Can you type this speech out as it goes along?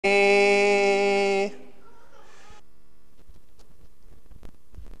This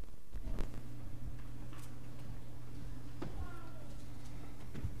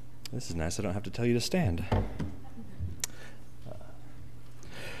is nice. I don't have to tell you to stand.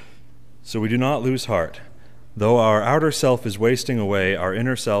 So we do not lose heart. Though our outer self is wasting away, our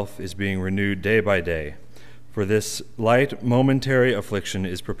inner self is being renewed day by day. For this light, momentary affliction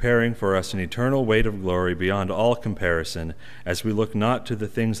is preparing for us an eternal weight of glory beyond all comparison, as we look not to the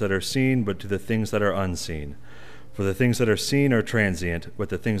things that are seen, but to the things that are unseen. For the things that are seen are transient, but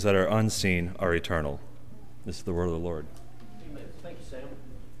the things that are unseen are eternal. This is the word of the Lord. Amen. Thank you, Sam.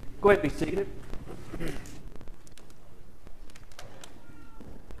 Go ahead and be seated.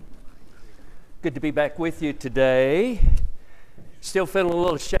 Good to be back with you today. Still feeling a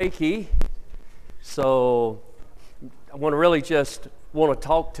little shaky, so I want to really just want to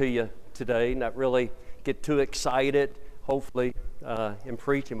talk to you today, not really get too excited, hopefully, in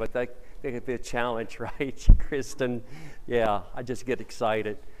preaching, but that could be a challenge, right, Kristen? Yeah, I just get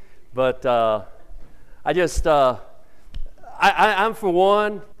excited. But I'm for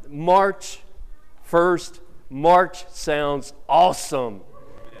one, March 1st, March sounds awesome.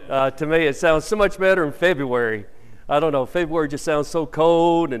 To me, it sounds so much better in February. I don't know, February just sounds so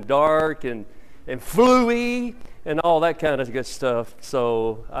cold and dark and flu-y and all that kind of good stuff.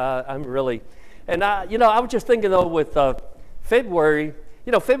 So I'm really, and I was just thinking though with February,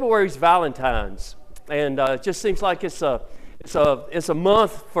 February's Valentine's, and it just seems like it's a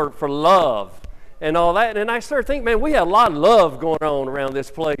month for love and all that. And I started thinking, man, we had a lot of love going on around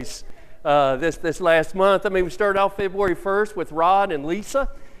this place this last month. I mean, we started off February 1st with Rod and Lisa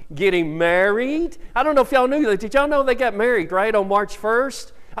getting married. I don't know if y'all knew that. Did y'all know they got married right on February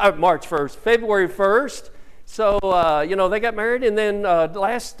 1st? So, they got married. And then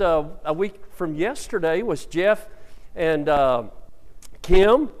a week from yesterday was Jeff and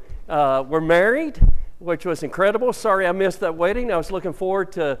Kim were married, which was incredible. Sorry I missed that wedding. I was looking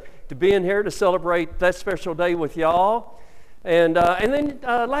forward to being here to celebrate that special day with y'all. And then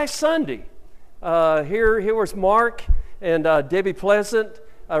last Sunday, here was Mark and Debbie Pleasant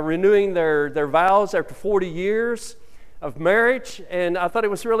renewing their vows after 40 years of marriage. And I thought it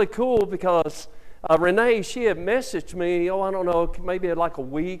was really cool because Renee, she had messaged me, I don't know, maybe like a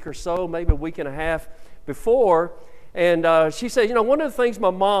week or so, maybe a week and a half before. And she said, one of the things my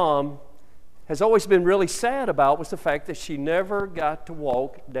mom has always been really sad about was the fact that she never got to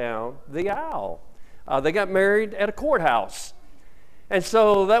walk down the aisle. They got married at a courthouse. And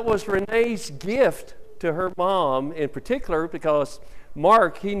so that was Renee's gift to her mom in particular, because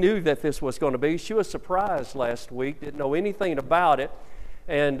Mark, he knew that this was going to be. She was surprised last week, didn't know anything about it.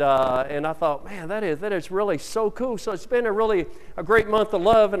 And I thought, man, that is really so cool. So it's been a great month of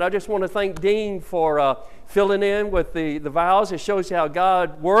love, and I just want to thank Dean for filling in with the vows. It shows you how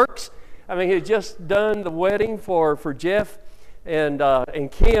God works. I mean, he had just done the wedding for Jeff and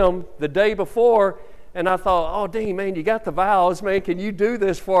Kim the day before, and I thought, oh, Dean, man, you got the vows, man. Can you do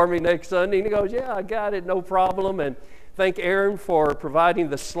this for me next Sunday? And he goes, yeah, I got it, no problem. And thank Aaron for providing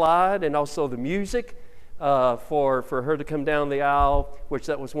the slide and also the music for her to come down the aisle, which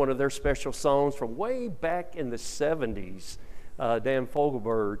that was one of their special songs from way back in the 70s, Dan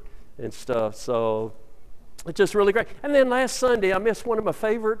Fogelberg and stuff. So it's just really great. And then last Sunday, I missed one of my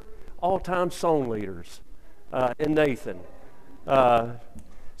favorite all-time song leaders in Nathan.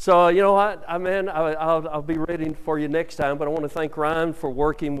 So, you know what, I'll be ready for you next time, but I want to thank Ryan for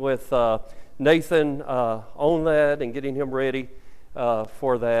working with Nathan on that and getting him ready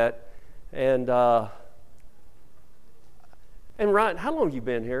for that. And Ryan, how long have you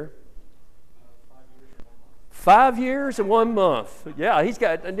been here? 5 years and 1 month. Yeah, he's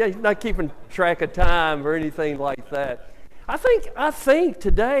not keeping track of time or anything like that. I think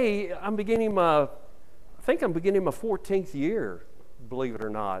today I'm beginning my 14th year, believe it or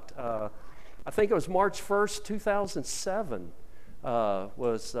not. I think it was March 1st, 2007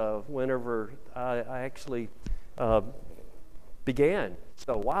 was whenever I actually began.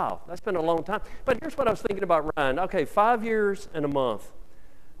 So, wow, that's been a long time. But here's what I was thinking about Ryan. Okay, 5 years and a month.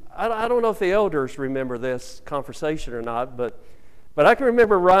 I don't know if the elders remember this conversation or not, but I can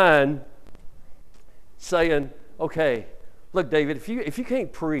remember Ryan saying, okay, look, David, if you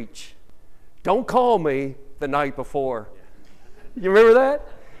can't preach, don't call me the night before. You remember that?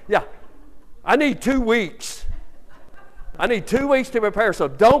 Yeah. I need 2 weeks. I need 2 weeks to prepare, so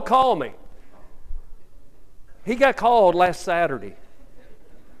don't call me. He got called last Saturday.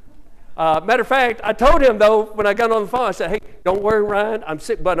 Matter of fact, I told him, though, when I got on the phone, I said, hey, don't worry, Ryan, I'm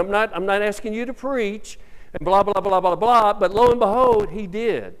sick, but I'm not asking you to preach, and blah, blah, blah, blah, blah. But lo and behold, he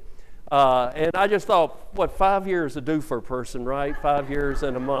did. And I just thought, what 5 years to do for a person, right? 5 years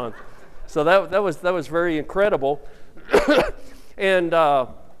and a month. So that was very incredible. And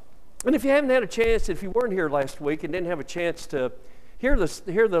if you haven't had a chance, if you weren't here last week and didn't have a chance to hear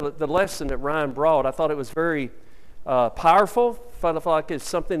the lesson that Ryan brought, I thought it was very powerful. Felt like it's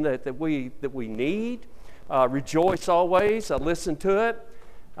something that we need. Rejoice always. I listened to it.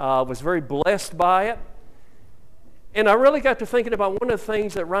 Was very blessed by it. And I really got to thinking about one of the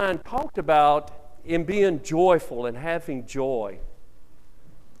things that Ryan talked about in being joyful and having joy.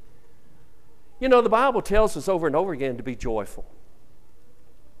 You know, the Bible tells us over and over again to be joyful.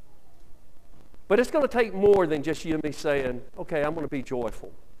 But it's going to take more than just you and me saying, okay, I'm going to be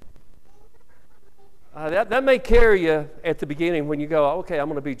joyful. That may carry you at the beginning when you go, okay, I'm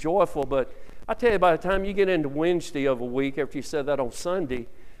going to be joyful. But I tell you, by the time you get into Wednesday of a week, after you said that on Sunday,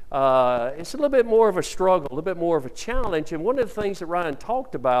 it's a little bit more of a struggle, a little bit more of a challenge. And one of the things that Ryan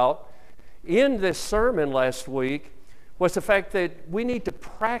talked about in this sermon last week was the fact that we need to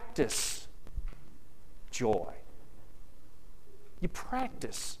practice joy. You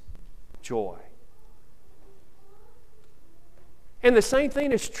practice joy. And the same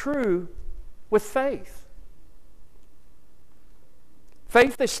thing is true with faith.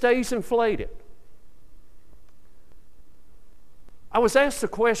 Faith that stays inflated. I was asked a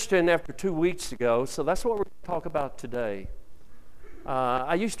question after 2 weeks ago, so that's what we're going to talk about today.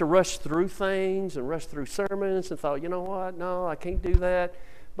 I used to rush through things and rush through sermons and thought, you know what, no, I can't do that.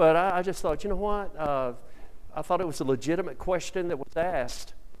 But I just thought, you know what, I thought it was a legitimate question that was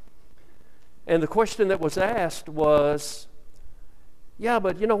asked. And the question that was asked was, yeah,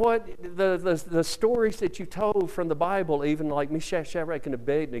 but you know what, the stories that you told from the Bible, even like Meshach, Shadrach, and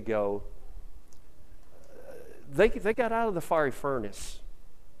Abednego, they got out of the fiery furnace.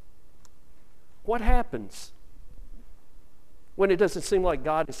 What happens when it doesn't seem like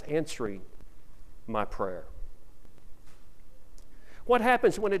God is answering my prayer? What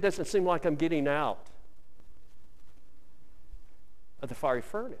happens when it doesn't seem like I'm getting out of the fiery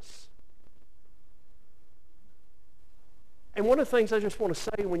furnace? And one of the things I just want to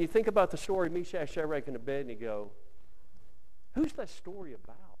say, when you think about the story of Meshach, Shadrach, and Abednego, who's that story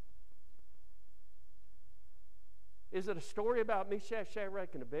about? Is it a story about Meshach, Shadrach,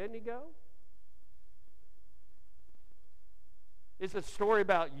 and Abednego? Is it a story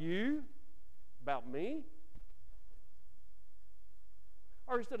about you? About me?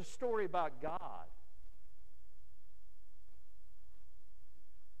 Or is it a story about God?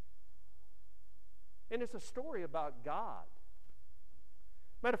 And it's a story about God.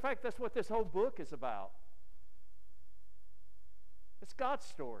 Matter of fact, that's what this whole book is about. It's God's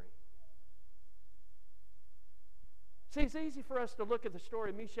story. See, it's easy for us to look at the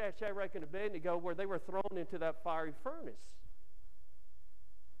story of Meshach, Shadrach, and Abednego where they were thrown into that fiery furnace.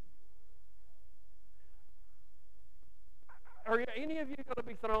 Are any of you going to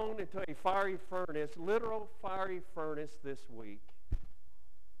be thrown into a fiery furnace, literal fiery furnace this week?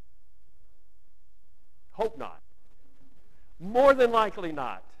 Hope not. More than likely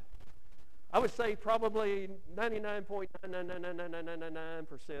not. I would say probably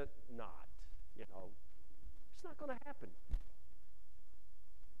 99.9999999% not. You know, it's not going to happen.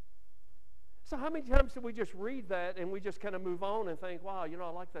 So how many times do we just read that and we just kind of move on and think, wow, you know, I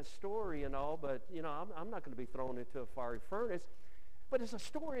like that story and all, but, you know, I'm not going to be thrown into a fiery furnace. But it's a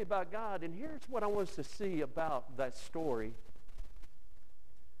story about God, and here's what I want us to see about that story.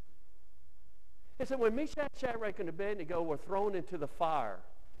 It's that when Meshach, Shadrach, and Abednego were thrown into the fire,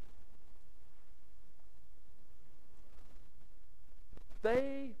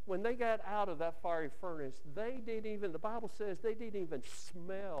 when they got out of that fiery furnace, the Bible says they didn't even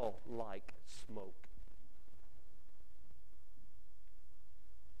smell like smoke.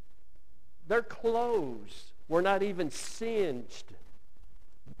 Their clothes were not even singed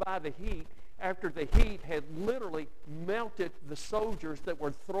by the heat after the heat had literally melted the soldiers that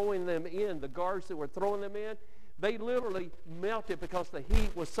were throwing them in, the guards that were throwing them in. They literally melted because the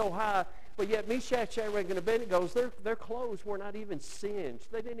heat was so high. But yet Meshach, Shadrach, and Abednego, their clothes were not even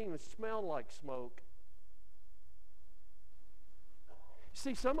singed. They didn't even smell like smoke.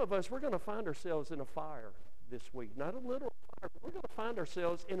 See, some of us, we're going to find ourselves in a fire this week. Not a literal fire, but we're going to find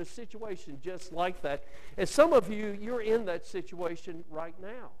ourselves in a situation just like that. And some of you, you're in that situation right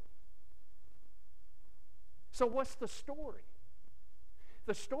now. So what's the story?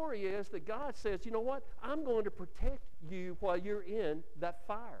 The story is that God says, you know what? I'm going to protect you while you're in that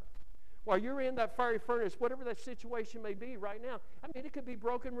fire. While you're in that fiery furnace, whatever that situation may be right now. I mean, it could be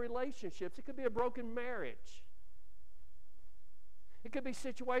broken relationships. It could be a broken marriage. It could be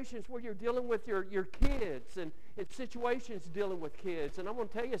situations where you're dealing with your kids and situations dealing with kids. And I'm going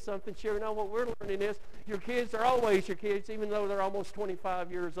to tell you something, Sherry, now what we're learning is your kids are always your kids, even though they're almost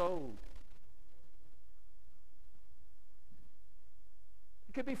 25 years old.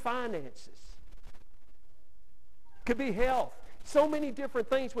 It could be finances. It could be health. So many different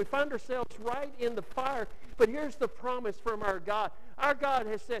things. We find ourselves right in the fire. But here's the promise from our God. Our God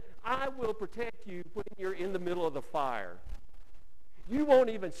has said, I will protect you when you're in the middle of the fire. You won't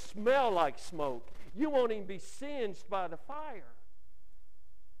even smell like smoke. You won't even be singed by the fire.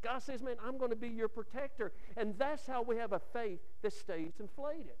 God says, man, I'm going to be your protector. And that's how we have a faith that stays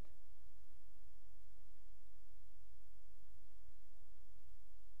inflated.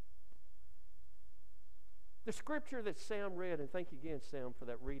 The scripture that Sam read, and thank you again, Sam, for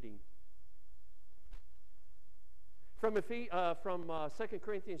that reading, from 2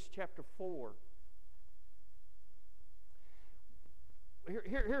 Corinthians chapter 4.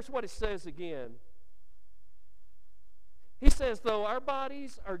 Here's what it says again. He says, though our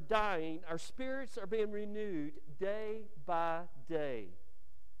bodies are dying, our spirits are being renewed day by day.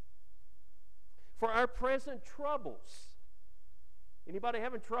 For our present troubles. Anybody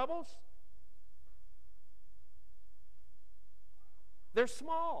having troubles? They're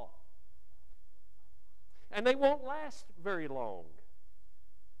small. And they won't last very long.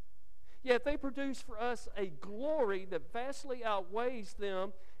 Yet they produce for us a glory that vastly outweighs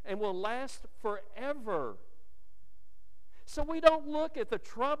them and will last forever. So we don't look at the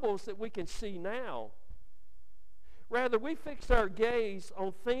troubles that we can see now. Rather, we fix our gaze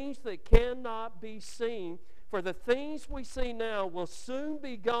on things that cannot be seen. For the things we see now will soon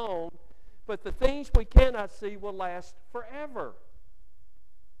be gone, but the things we cannot see will last forever.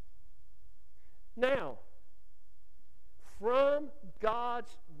 Now, from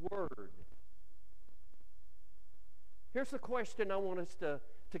God's Word, here's the question I want us to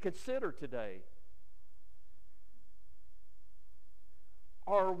consider today.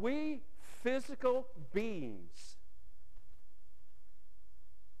 Are we physical beings?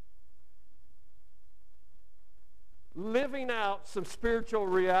 Living out some spiritual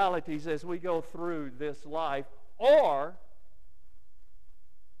realities as we go through this life, or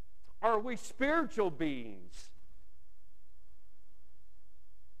are we spiritual beings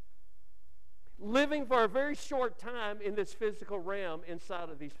living for a very short time in this physical realm inside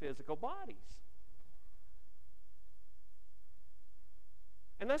of these physical bodies?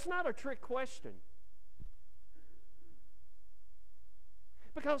 And that's not a trick question.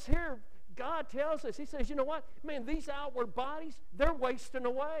 Because here, God tells us, He says, you know what? Man, these outward bodies, they're wasting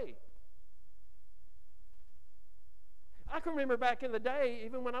away. I can remember back in the day,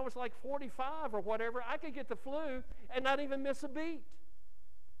 even when I was like 45 or whatever, I could get the flu and not even miss a beat.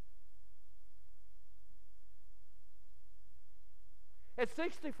 At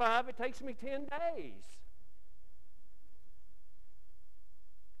 65, it takes me 10 days.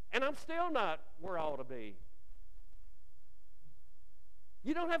 And I'm still not where I ought to be.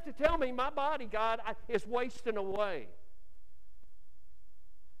 You don't have to tell me my body, God, is wasting away.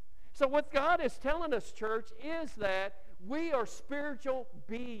 So what God is telling us, church, is that we are spiritual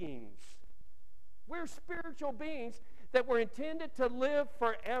beings. We're spiritual beings that were intended to live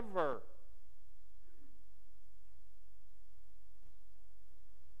forever.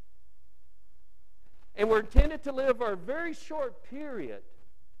 And we're intended to live for a very short period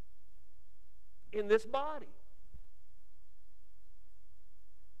in this body.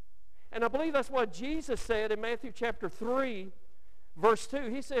 And I believe that's what Jesus said in Matthew chapter 3, verse 2.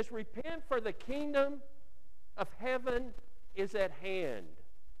 He says, repent, for the kingdom of heaven is at hand.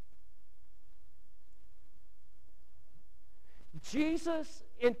 Jesus,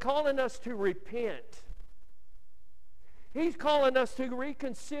 in calling us to repent, He's calling us to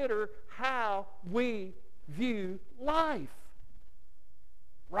reconsider how we view life.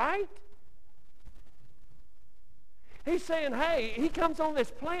 Right? He's saying, hey, He comes on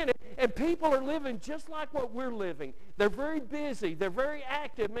this planet and people are living just like what we're living. They're very busy. They're very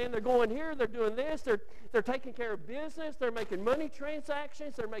active. Man, they're going here. They're doing this. They're taking care of business. They're making money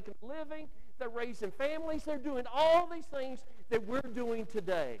transactions. They're making a living. They're raising families. They're doing all these things that we're doing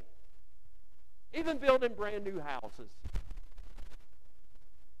today. Even building brand new houses.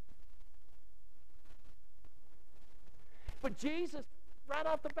 But Jesus, right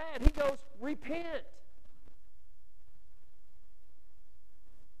off the bat, He goes, repent.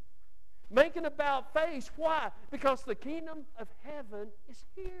 Make an about face. Why? Because the kingdom of heaven is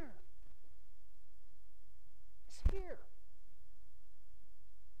here. It's here.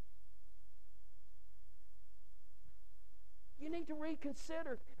 You need to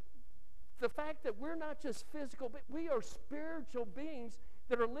reconsider. the fact that we're not just physical, but we are spiritual beings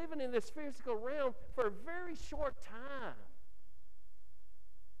that are living in this physical realm for a very short time.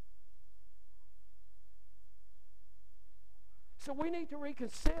 So we need to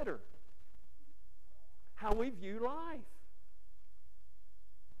reconsider how we view life.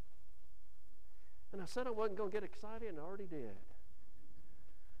 And I said I wasn't going to get excited, and I already did.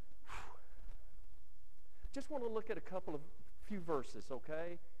 Just want to look at few verses,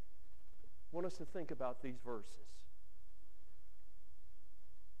 okay? Want us to think about these verses.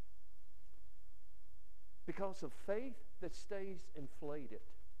 Because of faith that stays inflated.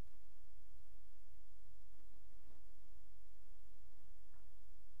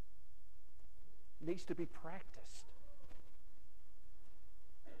 Needs to be practiced.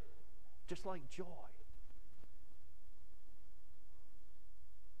 Just like joy.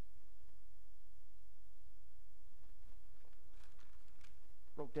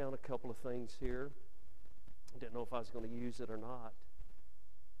 Wrote down a couple of things here. Didn't know if I was going to use it or not.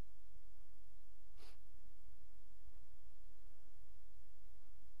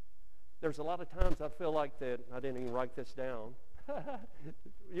 There's a lot of times I feel like that I didn't even write this down.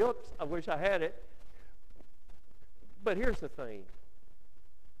 Oops, I wish I had it. But here's the thing.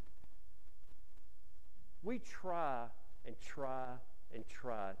 We try and try and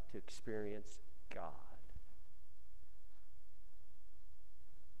try to experience God.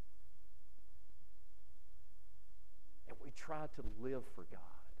 And we try to live for God.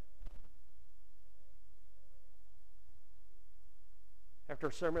 After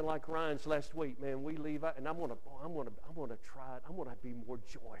a sermon like Ryan's last week, man, we leave out, and I'm gonna try it. I'm gonna be more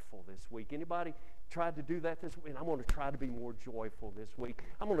joyful this week. Anybody tried to do that this week? And I'm gonna try to be more joyful this week.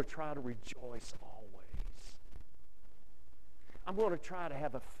 I'm gonna try to rejoice always. I'm gonna try to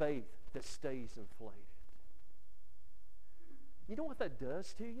have a faith that stays inflated. You know what that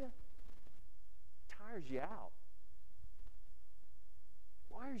does to you? It tires you out.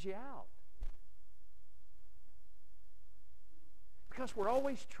 Wires you out. Because we're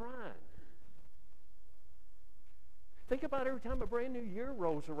always trying. Think about every time a brand new year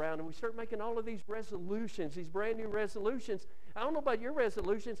rolls around and we start making all of these resolutions, these brand new resolutions. I don't know about your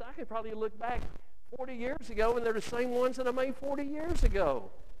resolutions. I could probably look back 40 years ago and they're the same ones that I made 40 years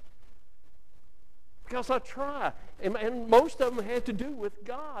ago. Because I try. And most of them had to do with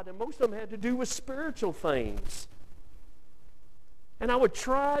God, and most of them had to do with spiritual things. And I would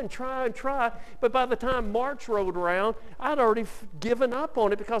try and try and try, but by the time March rolled around, I'd already given up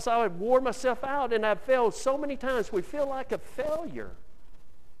on it because I had wore myself out, and I'd failed so many times. We feel like a failure.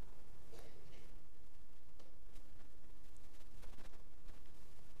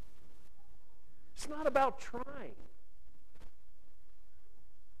 It's not about trying.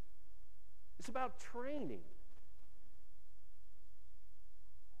 It's about training.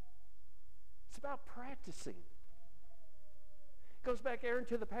 It's about practicing. Goes back, Aaron,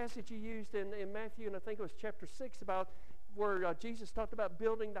 to the passage you used in Matthew, and I think it was chapter 6, about where Jesus talked about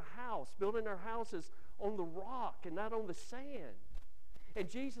building the house, building our houses on the rock and not on the sand.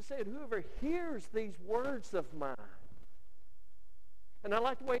 And Jesus said, whoever hears these words of mine. And I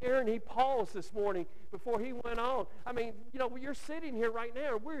like the way Aaron, he paused this morning before he went on. I mean, you know, you're sitting here right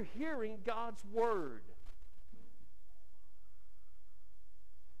now, we're hearing God's word.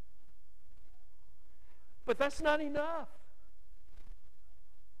 But that's not enough.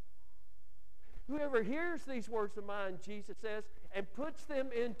 Whoever hears these words of mine, Jesus says, and puts them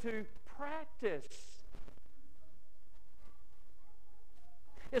into practice.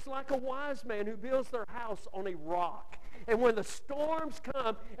 It's like a wise man who builds their house on a rock. And when the storms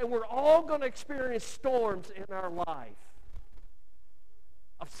come, and we're all going to experience storms in our life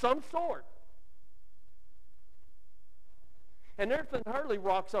of some sort. And nothing hardly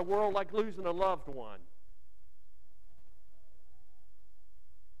rocks our world like losing a loved one.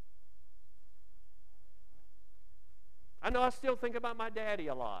 I know I still think about my daddy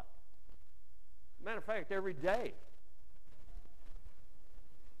a lot. Matter of fact, every day.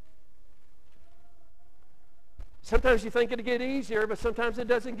 Sometimes you think it'll get easier, but sometimes it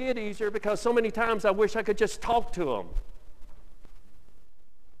doesn't get easier because so many times I wish I could just talk to him.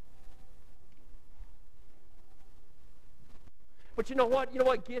 But you know what? You know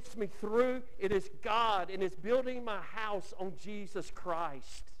what gets me through? It is God, and it's building my house on Jesus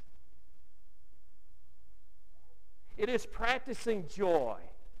Christ. It is practicing joy,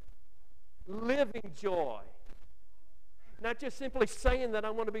 living joy. Not just simply saying that I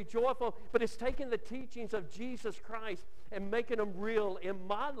want to be joyful, but it's taking the teachings of Jesus Christ and making them real in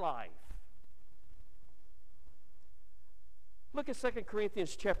my life. Look at 2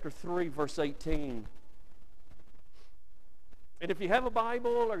 Corinthians chapter 3, verse 18. And if you have a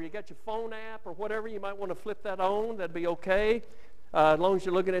Bible or you got your phone app or whatever, you might want to flip that on. That'd be okay, as long as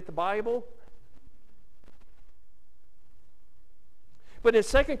you're looking at the Bible. But in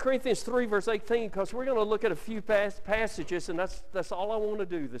 2 Corinthians 3, verse 18, because we're going to look at a few passages, and that's all I want to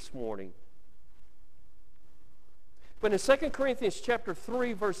do this morning. But in 2 Corinthians chapter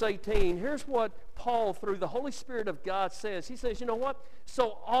 3, verse 18, here's what Paul, through the Holy Spirit of God, says. He says, you know what?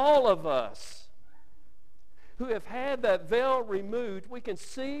 So all of us who have had that veil removed, we can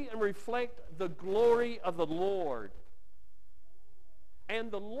see and reflect the glory of the Lord.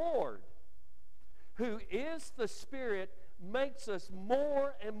 And the Lord, who is the Spirit, makes us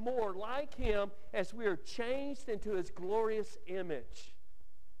more and more like Him as we are changed into His glorious image.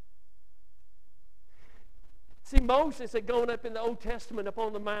 See, Moses had gone up in the Old Testament up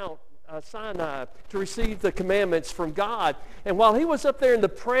on the Mount Sinai to receive the commandments from God. And while he was up there in the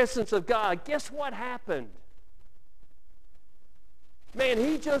presence of God, guess what happened? Man,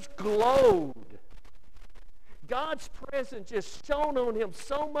 he just glowed. God's presence just shone on him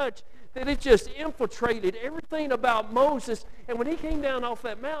so much that it just infiltrated everything about Moses. And when he came down off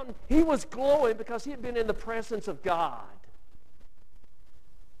that mountain, he was glowing because he had been in the presence of God.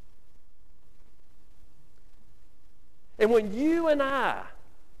 And when you and I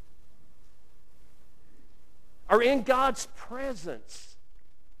are in God's presence,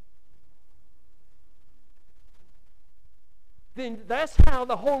 then that's how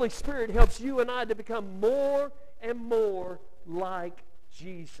the Holy Spirit helps you and I to become more and more like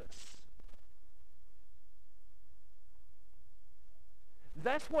Jesus.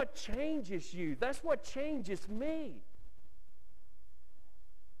 That's what changes you. That's what changes me.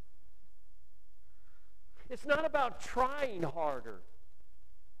 It's not about trying harder.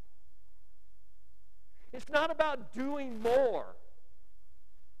 It's not about doing more.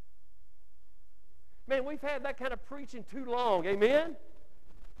 Man, we've had that kind of preaching too long. Amen?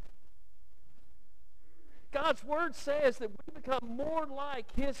 God's Word says that we become more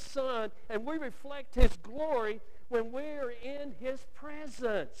like His Son and we reflect His glory when we're in His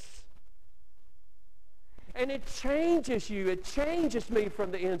presence. And it changes you. It changes me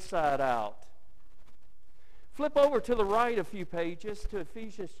from the inside out. Flip over to the right a few pages to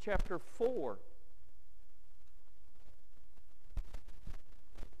Ephesians chapter 4.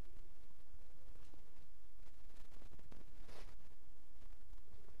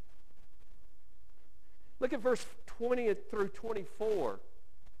 Look at verse 20 through 24.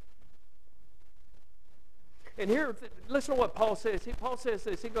 And here, listen to what Paul says. Paul says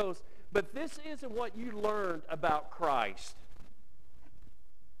this. He goes, but this isn't what you learned about Christ.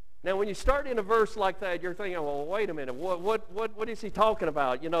 Now, when you start in a verse like that, you're thinking, well, wait a minute. What is he talking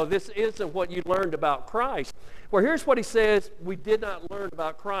about? You know, this isn't what you learned about Christ. Well, here's what he says we did not learn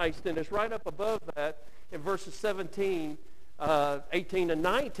about Christ. And it's right up above that in verses 17, 18, and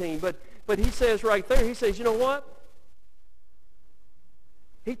 19. But he says right there, he says, you know what?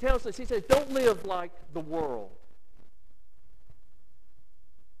 He tells us, he says, don't live like the world.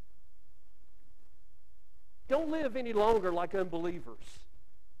 Don't live any longer like unbelievers.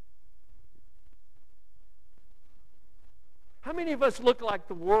 How many of us look like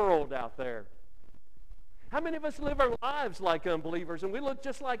the world out there? How many of us live our lives like unbelievers and we look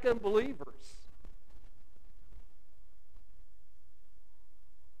just like unbelievers?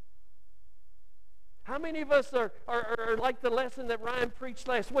 How many of us are like the lesson that Ryan preached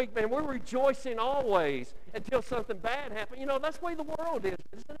last week? Man, we're rejoicing always until something bad happens. You know, that's the way the world is,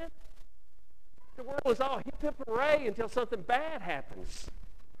 isn't it? The world is all hip hip hooray until something bad happens.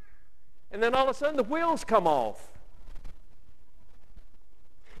 And then all of a sudden the wheels come off.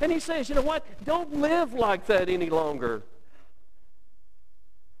 And he says, you know what? Don't live like that any longer.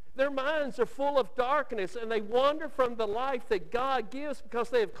 Their minds are full of darkness and they wander from the life that God gives because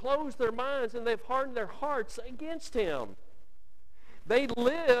they have closed their minds and they've hardened their hearts against Him. They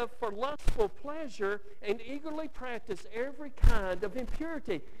live for lustful pleasure and eagerly practice every kind of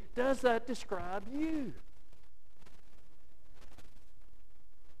impurity. Does that describe you?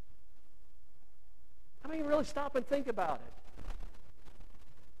 I mean, really stop and think about it.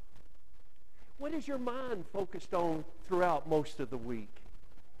 What is your mind focused on throughout most of the week?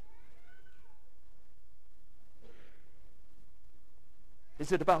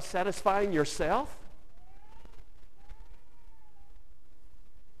 Is it about satisfying yourself?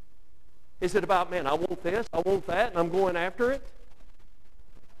 Is it about, man, I want this, I want that, and I'm going after it?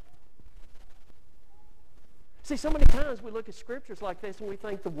 See, so many times we look at scriptures like this and we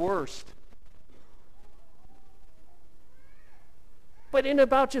think the worst. But isn't it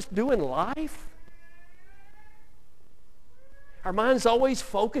about just doing life? Our mind's always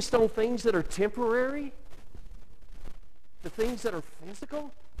focused on things that are temporary. the things that are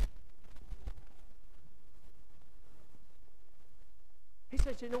physical. He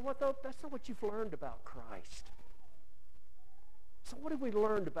says, you know what, though? That's not what you've learned about Christ. So what have we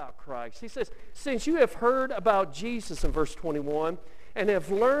learned about Christ? He says, since you have heard about Jesus in verse 21 and have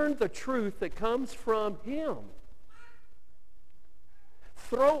learned the truth that comes from him,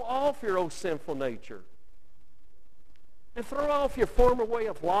 throw off your old sinful nature and throw off your former way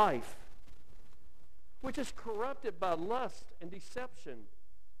of life, which is corrupted by lust and deception.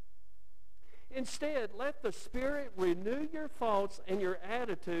 Instead, let the Spirit renew your thoughts and your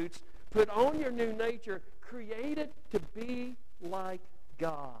attitudes. Put on your new nature, created to be like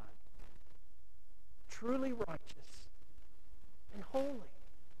God, truly righteous and holy.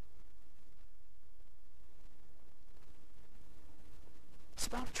 It's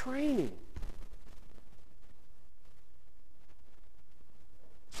about training.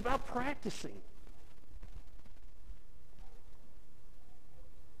 It's about practicing.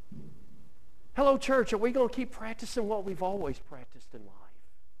 Hello, church, are we going to keep practicing what we've always practiced in life?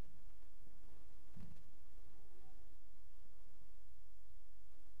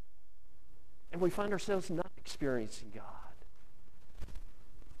 And we find ourselves not experiencing God.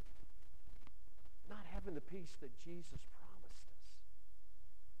 Not having the peace that Jesus promised us.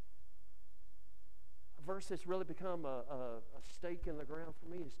 A verse that's really become a stake in the ground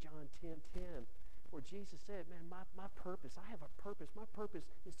for me is John 10:10, where Jesus said, man, my purpose, I have a purpose. My purpose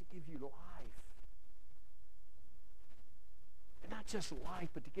is to give you life. And not just life,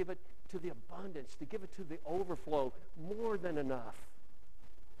 but to give it to the abundance, to give it to the overflow, more than enough.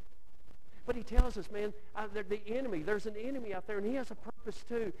 But he tells us, man, there's an enemy out there, and he has a purpose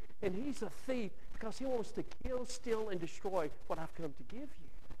too. And he's a thief because he wants to kill, steal, and destroy what I've come to give you.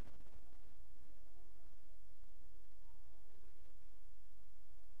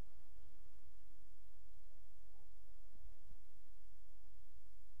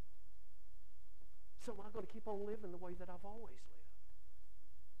 So am I going to keep on living the way that I've always lived?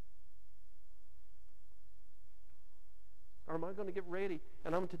 Or am I going to get ready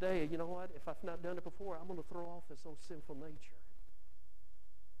and I'm today, you know what, if I've not done it before, I'm going to throw off this old sinful nature.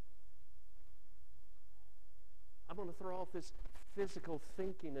 I'm going to throw off this physical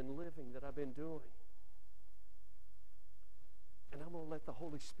thinking and living that I've been doing. And I'm going to let the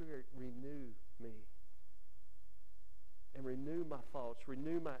Holy Spirit renew me. And renew my thoughts,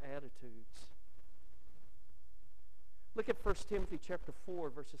 renew my attitudes. Look at 1 Timothy chapter 4,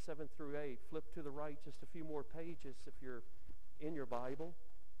 verses 7 through 8. Flip to the right just a few more pages if you're in your Bible.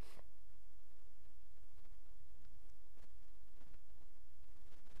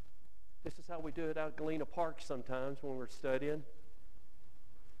 This is how we do it out at Galena Park sometimes when we're studying.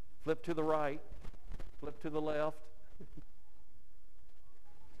 Flip to the right, flip to the left.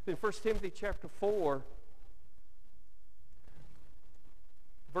 In 1 Timothy chapter 4,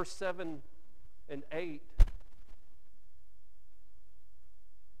 verse 7 and 8,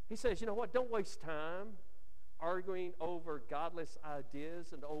 he says, you know what, don't waste time arguing over godless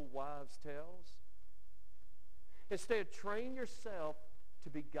ideas and old wives' tales. Instead, train yourself to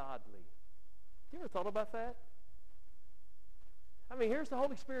be godly. You ever thought about that? I mean, here's the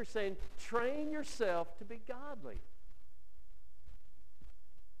Holy Spirit saying, train yourself to be godly.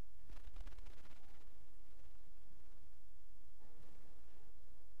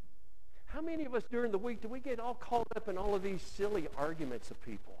 How many of us during the week do we get all caught up in all of these silly arguments of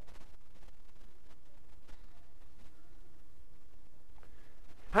people?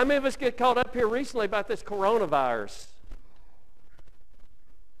 How many of us get caught up here recently about this coronavirus?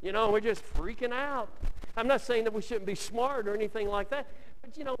 You know, we're just freaking out. I'm not saying that we shouldn't be smart or anything like that,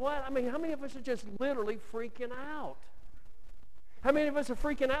 but you know what? I mean, how many of us are just literally freaking out? How many of us are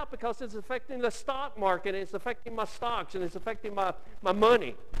freaking out because it's affecting the stock market, and it's affecting my stocks, and it's affecting my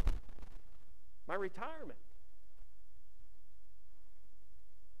money? My retirement.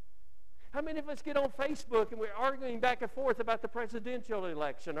 How many of us get on Facebook and we're arguing back and forth about the presidential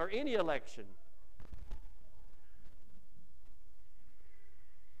election or any election?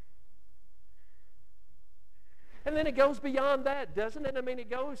 And then it goes beyond that, doesn't it? I mean, it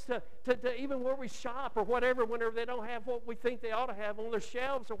goes to even where we shop or whatever, whenever they don't have what we think they ought to have on their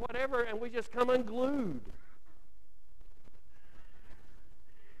shelves or whatever, and we just come unglued.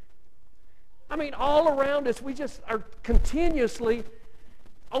 I mean, all around us, we just are continuously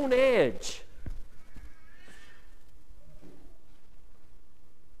on edge.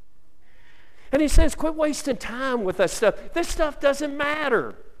 And he says, quit wasting time with that stuff. This stuff doesn't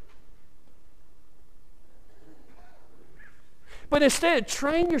matter. But instead,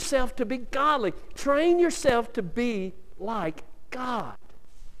 train yourself to be godly. Train yourself to be like God.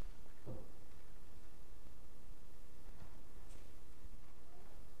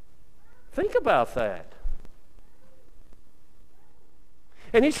 Think about that.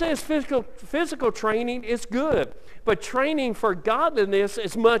 And he says physical training is good, but training for godliness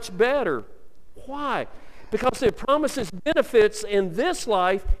is much better. Why? Because it promises benefits in this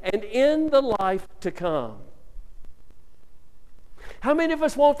life and in the life to come. How many of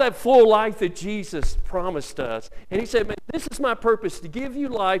us want that full life that Jesus promised us? And he said, man, this is my purpose, to give you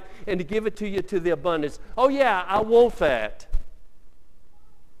life and to give it to you to the abundance. Oh yeah, I want that.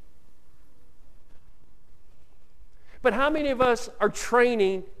 But how many of us are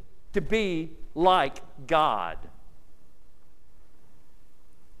training to be like God?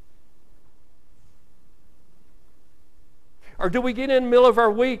 Or do we get in the middle of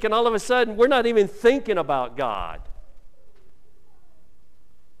our week and all of a sudden we're not even thinking about God?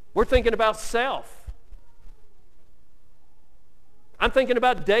 We're thinking about self. I'm thinking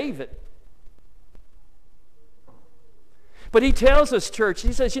about David. But he tells us, church,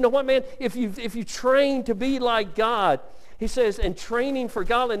 he says, you know what, man, if you train to be like God, he says, and training for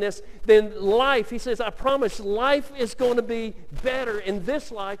godliness, then life, he says, I promise life is going to be better in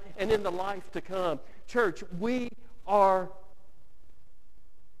this life and in the life to come. Church, we are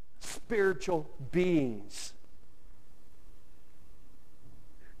spiritual beings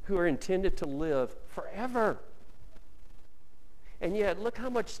who are intended to live forever. And yet, look how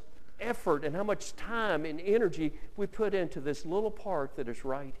much effort and how much time and energy we put into this little part that is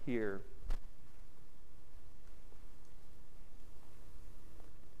right here.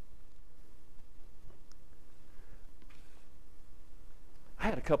 I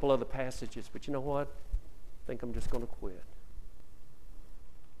had a couple other passages, but you know what? I think I'm just going to quit.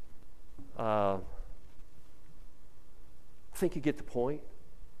 I think you get the point.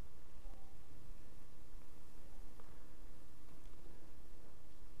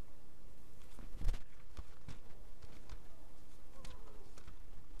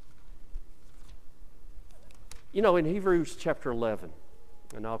 You know, in Hebrews chapter 11,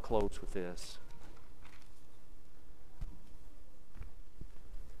 and I'll close with this.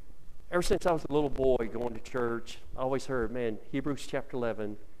 Ever since I was a little boy going to church, I always heard, man, Hebrews chapter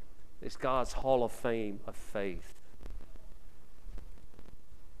 11 is God's hall of fame of faith.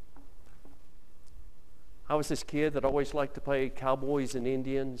 I was this kid that always liked to play cowboys and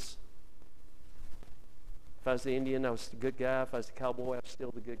Indians. If I was the Indian, I was the good guy. If I was the cowboy, I was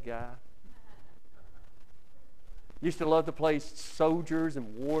still the good guy. Used to love to play soldiers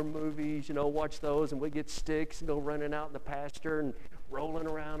and war movies, you know, watch those, and we'd get sticks and go running out in the pasture and rolling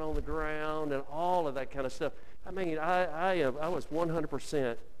around on the ground and all of that kind of stuff. I mean, I was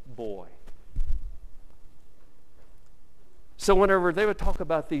 100% boy. So whenever they would talk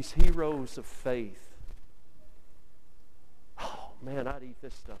about these heroes of faith, oh man, I'd eat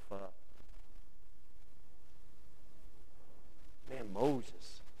this stuff up. Man,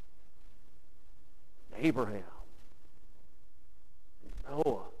 Moses, Abraham,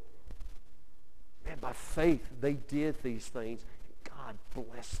 Noah. Man, by faith, they did these things. God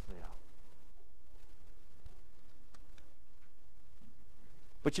blessed them.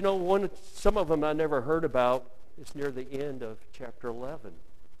 But you know, some of them I never heard about. It's near the end of chapter 11.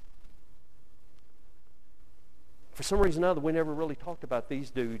 For some reason or other, we never really talked about these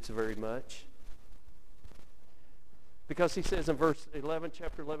dudes very much. Because he says in verse 11,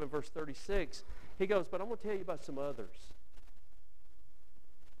 chapter 11, verse 36, he goes, but I'm going to tell you about some others.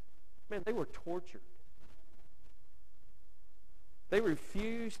 Man, they were tortured. They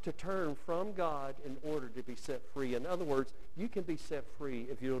refused to turn from God in order to be set free. In other words, you can be set free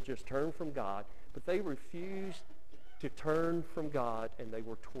if you'll just turn from God. But they refused to turn from God, and they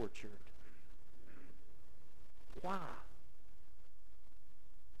were tortured. Why?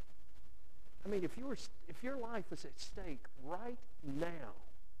 I mean, if your life is at stake right now,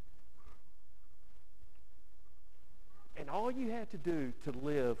 and all you had to do to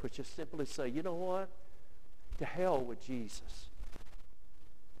live was just simply say, you know what? To hell with Jesus.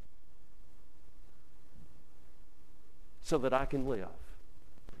 So that I can live.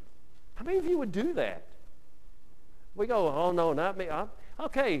 How many of you would do that? We go, oh no, not me.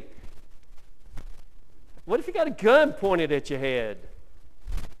 Okay. What if you got a gun pointed at your head?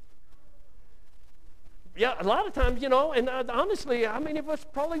 Yeah, a lot of times, you know, and honestly, how many of us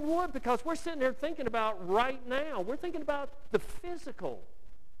probably would, because we're sitting there thinking about right now. We're thinking about the physical.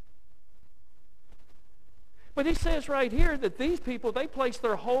 But he says right here that these people, they place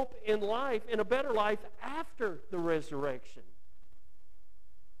their hope in life, in a better life after the resurrection.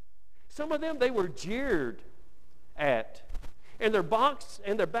 Some of them, they were jeered at. And their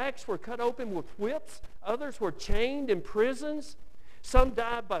backs were cut open with whips. Others were chained in prisons. Some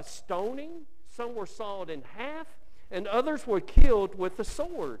died by stoning. Some were sawed in half. And others were killed with the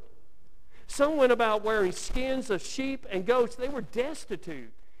sword. Some went about wearing skins of sheep and goats. They were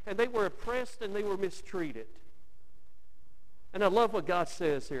destitute, and they were oppressed, and they were mistreated. And I love what God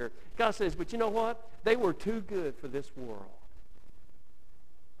says here. God says, but you know what? They were too good for this world.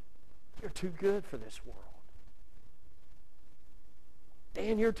 You're too good for this world.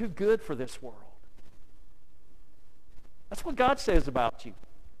 Dan, you're too good for this world. That's what God says about you.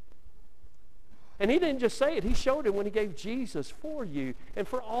 And he didn't just say it. He showed it when he gave Jesus for you and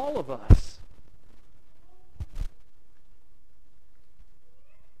for all of us.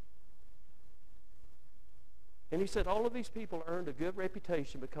 And he said all of these people earned a good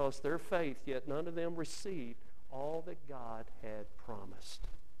reputation because of their faith, yet none of them received all that God had promised.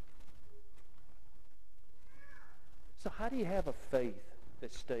 So how do you have a faith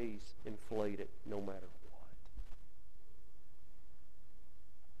that stays inflated no matter what?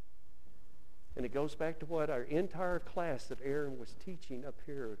 And it goes back to what our entire class that Aaron was teaching up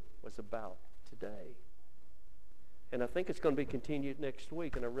here was about today. And I think it's going to be continued next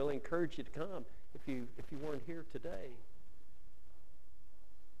week, and I really encourage you to come if you weren't here today.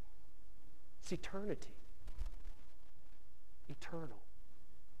 It's eternity. Eternal.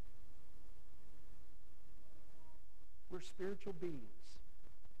 We're spiritual beings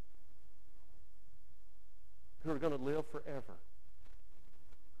who are going to live forever,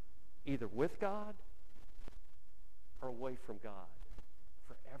 either with God or away from God,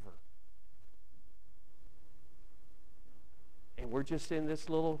 forever. And we're just in this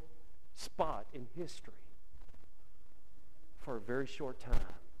little spot in history for a very short time.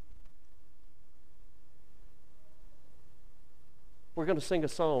 We're going to sing a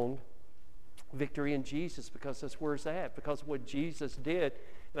song, Victory in Jesus, because that's where it's at, because of what Jesus did.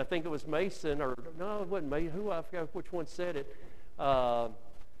 And I think it was Mason, or no, it wasn't Mason. I forgot which one said it. It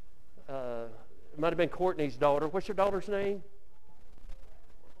might have been Courtney's daughter. What's your daughter's name?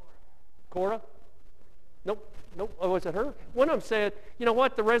 Cora? Nope. Oh, was it her? One of them said, you know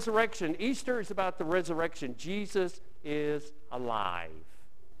what, the resurrection, Easter is about the resurrection. Jesus is alive.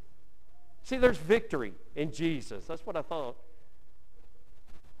 See, there's victory in Jesus. That's what I thought.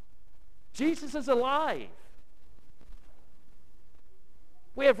 Jesus is alive.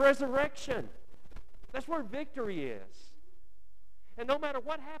 We have resurrection. That's where victory is. And no matter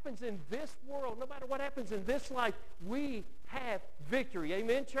what happens in this world, no matter what happens in this life, we have victory.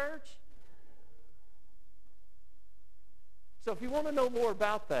 Amen, church? So if you want to know more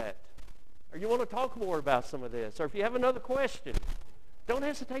about that, or you want to talk more about some of this, or if you have another question, don't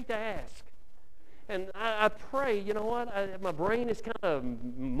hesitate to ask. And I pray, you know what, my brain is kind of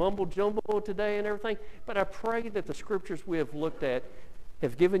mumble-jumble today and everything, but I pray that the scriptures we have looked at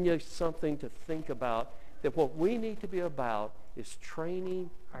have given you something to think about, that what we need to be about is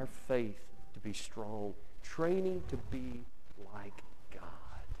training our faith to be strong, training to be like God.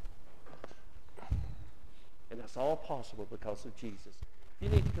 And that's all possible because of Jesus. If you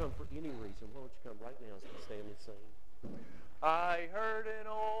need to come for any reason, why don't you come right now as we stand and sing? I heard an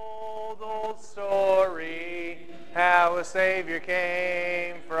old story, how a Savior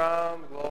came from